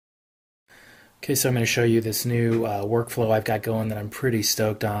Okay, so I'm going to show you this new workflow I've got going that I'm pretty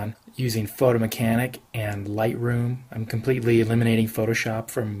stoked on using PhotoMechanic and Lightroom. I'm completely eliminating Photoshop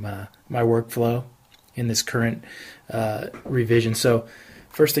from my workflow in this current revision. So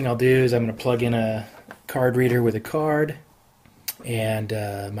first thing I'll do is I'm going to plug in a card reader with a card, and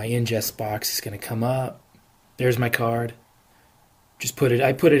my ingest box is going to come up. There's my card.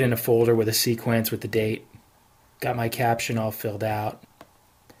 I put it in a folder with a sequence with the date. Got my caption all filled out.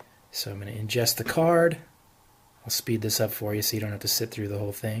 So I'm going to ingest the card. I'll speed this up for you so you don't have to sit through the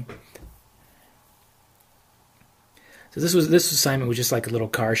whole thing. So this assignment was just like a little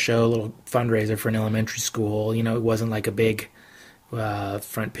car show, a little fundraiser for an elementary school. You know, it wasn't like a big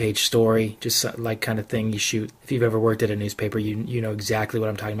front page story, just like kind of thing you shoot. If you've ever worked at a newspaper, you know exactly what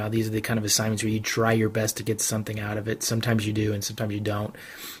I'm talking about. These are the kind of assignments where you try your best to get something out of it. Sometimes you do and sometimes you don't.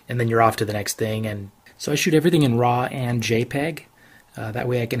 And then you're off to the next thing. And so I shoot everything in RAW and JPEG. That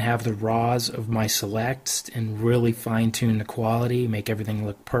way I can have the RAWs of my selects and really fine-tune the quality, make everything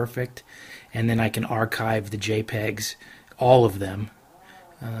look perfect. And then I can archive the JPEGs, all of them.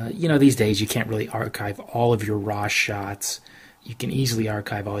 You know, these days you can't really archive all of your RAW shots. You can easily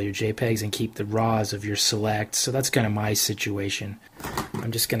archive all your JPEGs and keep the RAWs of your selects. So that's kind of my situation.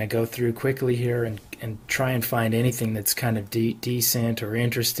 I'm just going to go through quickly here and try and find anything that's kind of decent or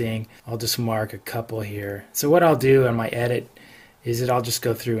interesting. I'll just mark a couple here. So what I'll do on my edit is that I'll just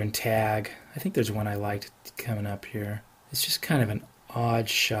go through and tag. I think there's one I liked coming up here. It's just kind of an odd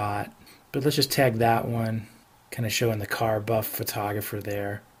shot, but let's just tag that one, kind of showing the car buff photographer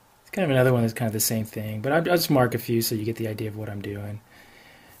there. It's kind of another one that's kind of the same thing, but I'll just mark a few so you get the idea of what I'm doing.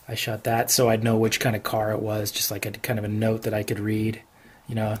 I shot that so I'd know which kind of car it was, just like a kind of a note that I could read.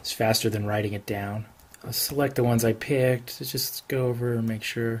 You know, it's faster than writing it down. I'll select the ones I picked. Let's just go over and make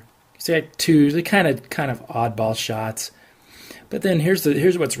sure. See, I had two, they're kind of oddball shots. But then here's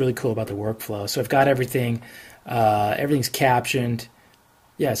what's really cool about the workflow. So I've got everything, everything's captioned.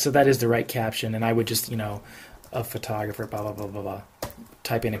 Yeah, so that is the right caption, and I would just, you know, a photographer, blah, blah, blah, blah, blah,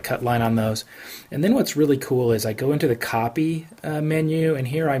 type in a cut line on those. And then what's really cool is I go into the copy menu, and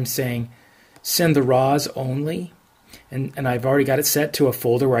here I'm saying send the RAWs only, and I've already got it set to a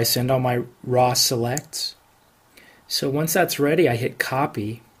folder where I send all my RAW selects. So once that's ready, I hit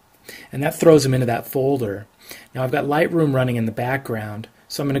copy, and that throws them into that folder. Now I've got Lightroom running in the background,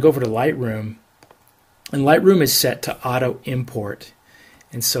 so I'm going to go over to Lightroom, and Lightroom is set to auto import.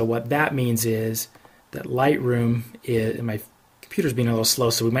 And so what that means is that Lightroom is, and my computer's being a little slow,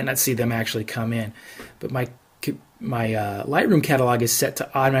 so we might not see them actually come in, but my Lightroom catalog is set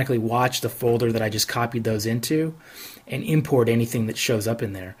to automatically watch the folder that I just copied those into and import anything that shows up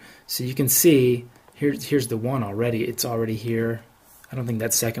in there. So you can see here's the one already. It's already here. I don't think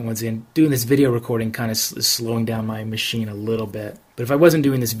that second one's in. Doing this video recording kind of is slowing down my machine a little bit. But if I wasn't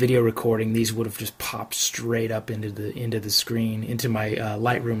doing this video recording, these would have just popped straight up into the screen, into my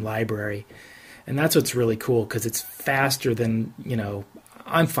Lightroom library. And that's what's really cool, because it's faster than, you know,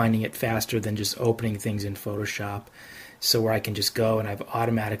 I'm finding it faster than just opening things in Photoshop. So where I can just go and I've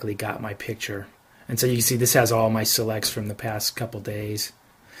automatically got my picture. And so you can see this has all my selects from the past couple days.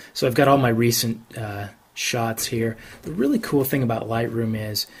 So I've got all my recent shots here. The really cool thing about Lightroom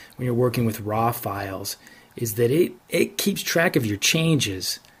is when you're working with RAW files is that it keeps track of your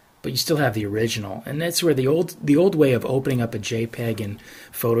changes, but you still have the original. And that's where the old way of opening up a JPEG in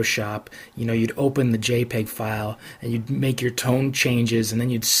Photoshop, you know, you'd open the JPEG file and you'd make your tone changes and then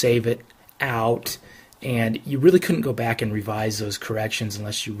you'd save it out, and you really couldn't go back and revise those corrections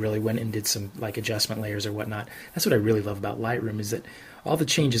unless you really went and did some like adjustment layers or whatnot. That's what I really love about Lightroom, is that all the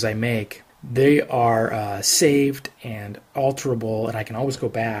changes I make, they are saved and alterable, and I can always go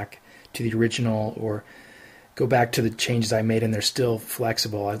back to the original or go back to the changes I made, and they're still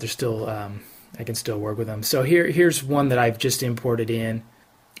flexible. They're still, I can still work with them. So here's one that I've just imported in.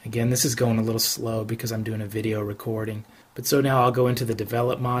 Again, this is going a little slow because I'm doing a video recording. But so now I'll go into the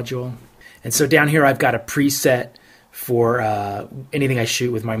develop module. And so down here I've got a preset for anything I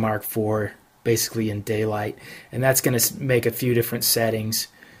shoot with my Mark IV, basically in daylight. And that's going to make a few different settings.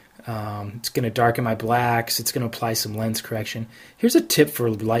 It's going to darken my blacks. It's going to apply some lens correction. Here's a tip for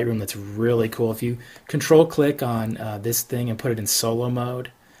Lightroom that's really cool. If you control click on this thing and put it in solo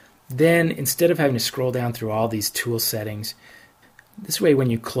mode, then instead of having to scroll down through all these tool settings, this way when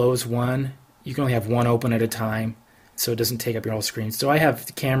you close one, you can only have one open at a time, so it doesn't take up your whole screen. So I have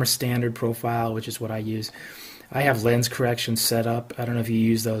the camera standard profile, which is what I use. I have lens correction set up. I don't know if you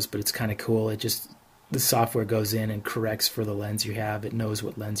use those, but it's kind of cool. The software goes in and corrects for the lens you have. It knows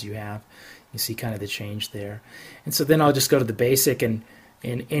what lens you have. You see kind of the change there. And so then I'll just go to the basic, and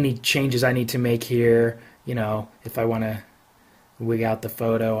any changes I need to make here, you know, if I want to wig out the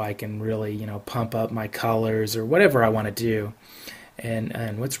photo. I can really, pump up my colors or whatever I want to do.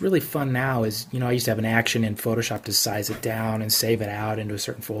 And what's really fun now is, I used to have an action in Photoshop to size it down and save it out into a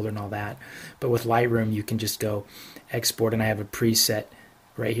certain folder and all that. But with Lightroom, you can just go export, and I have a preset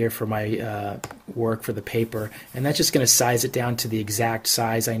right here for my work for the paper. And that's just going to size it down to the exact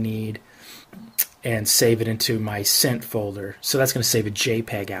size I need and save it into my sent folder. So that's going to save a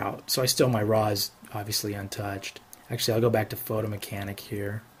JPEG out. So my RAW is obviously untouched. Actually, I'll go back to PhotoMechanic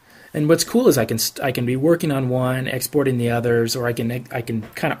here. And what's cool is I can be working on one, exporting the others, or I can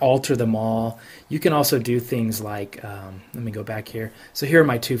kind of alter them all. You can also do things like, let me go back here. So here are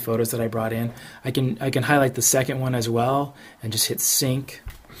my 2 photos that I brought in. I can highlight the second one as well and just hit sync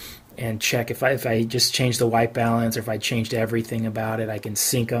and check if I just change the white balance, or if I changed everything about it, I can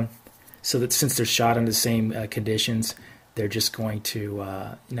sync them so that since they're shot under the same conditions, they're just going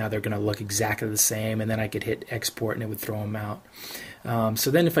to now they're going to look exactly the same, and then I could hit export and it would throw them out.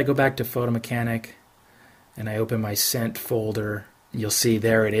 So then if I go back to PhotoMechanic and I open my sent folder, you'll see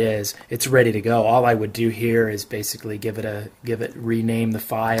there it is. It's ready to go. All I would do here is basically rename the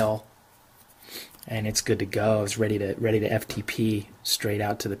file, and it's good to go. It's ready to FTP straight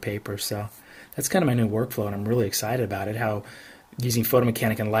out to the paper. So that's kind of my new workflow, and I'm really excited about it. How using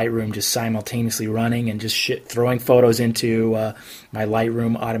PhotoMechanic and Lightroom just simultaneously running and just throwing photos into my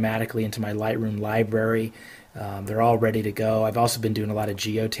Lightroom automatically into my Lightroom library. They're all ready to go. I've also been doing a lot of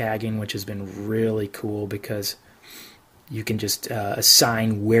geotagging, which has been really cool because you can just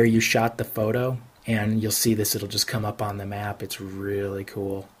assign where you shot the photo, and you'll see this. It'll just come up on the map. It's really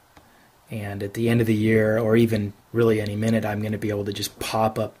cool. And at the end of the year, or even really any minute, I'm going to be able to just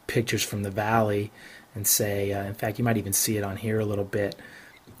pop up pictures from the valley and say, in fact, you might even see it on here a little bit.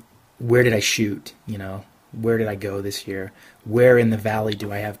 Where did I shoot? Where did I go this year? Where in the valley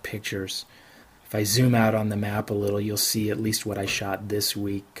do I have pictures? If I zoom out on the map a little, you'll see at least what I shot this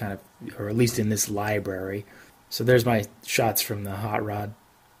week, or at least in this library. So there's my shots from the Hot Rod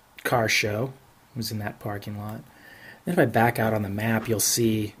car show. It was in that parking lot. Then if I back out on the map, you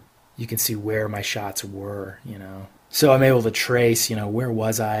can see where my shots were, So I'm able to trace, where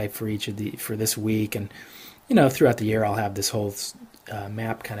was I for for this week, and throughout the year I'll have this whole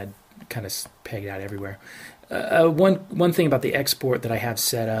map kind of pegged out everywhere. One thing about the export that I have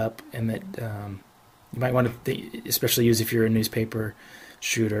set up, and that you might want to especially use if you're a newspaper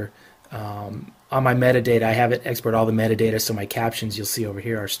shooter, on my metadata, I have it export all the metadata, so my captions you'll see over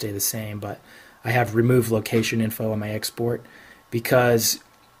here stay the same, but I have remove location info on my export because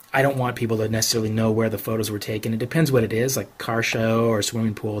I don't want people to necessarily know where the photos were taken. It depends what it is, like car show or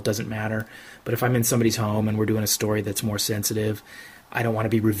swimming pool, it doesn't matter. But if I'm in somebody's home and we're doing a story that's more sensitive, I don't want to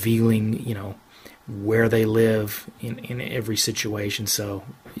be revealing, where they live in every situation. So,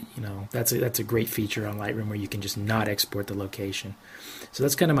 that's a great feature on Lightroom where you can just not export the location. So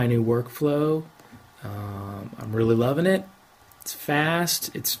that's kind of my new workflow. I'm really loving it. It's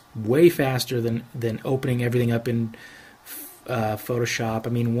fast. It's way faster than opening everything up in Photoshop. I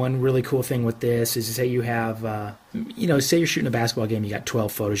mean, one really cool thing with this is, say you have, say you're shooting a basketball game, you got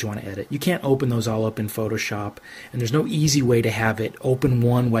 12 photos you want to edit. You can't open those all up in Photoshop, and there's no easy way to have it open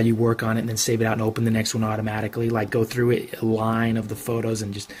one while you work on it and then save it out and open the next one automatically. Like go through a line of the photos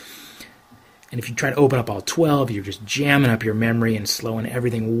and if you try to open up all 12, you're just jamming up your memory and slowing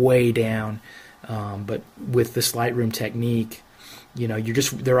everything way down. But with this Lightroom technique,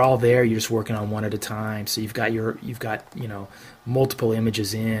 they're all there. You're just working on one at a time. So you've got multiple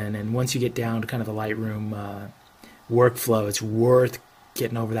images in, and once you get down to kind of the Lightroom workflow, it's worth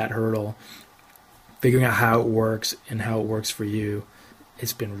getting over that hurdle, figuring out how it works and how it works for you.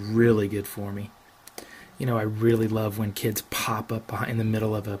 It's been really good for me. I really love when kids pop up in the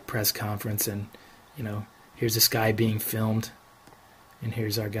middle of a press conference, and here's this guy being filmed, and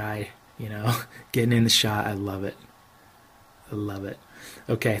here's our guy, getting in the shot. I love it. I love it.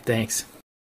 Okay, thanks.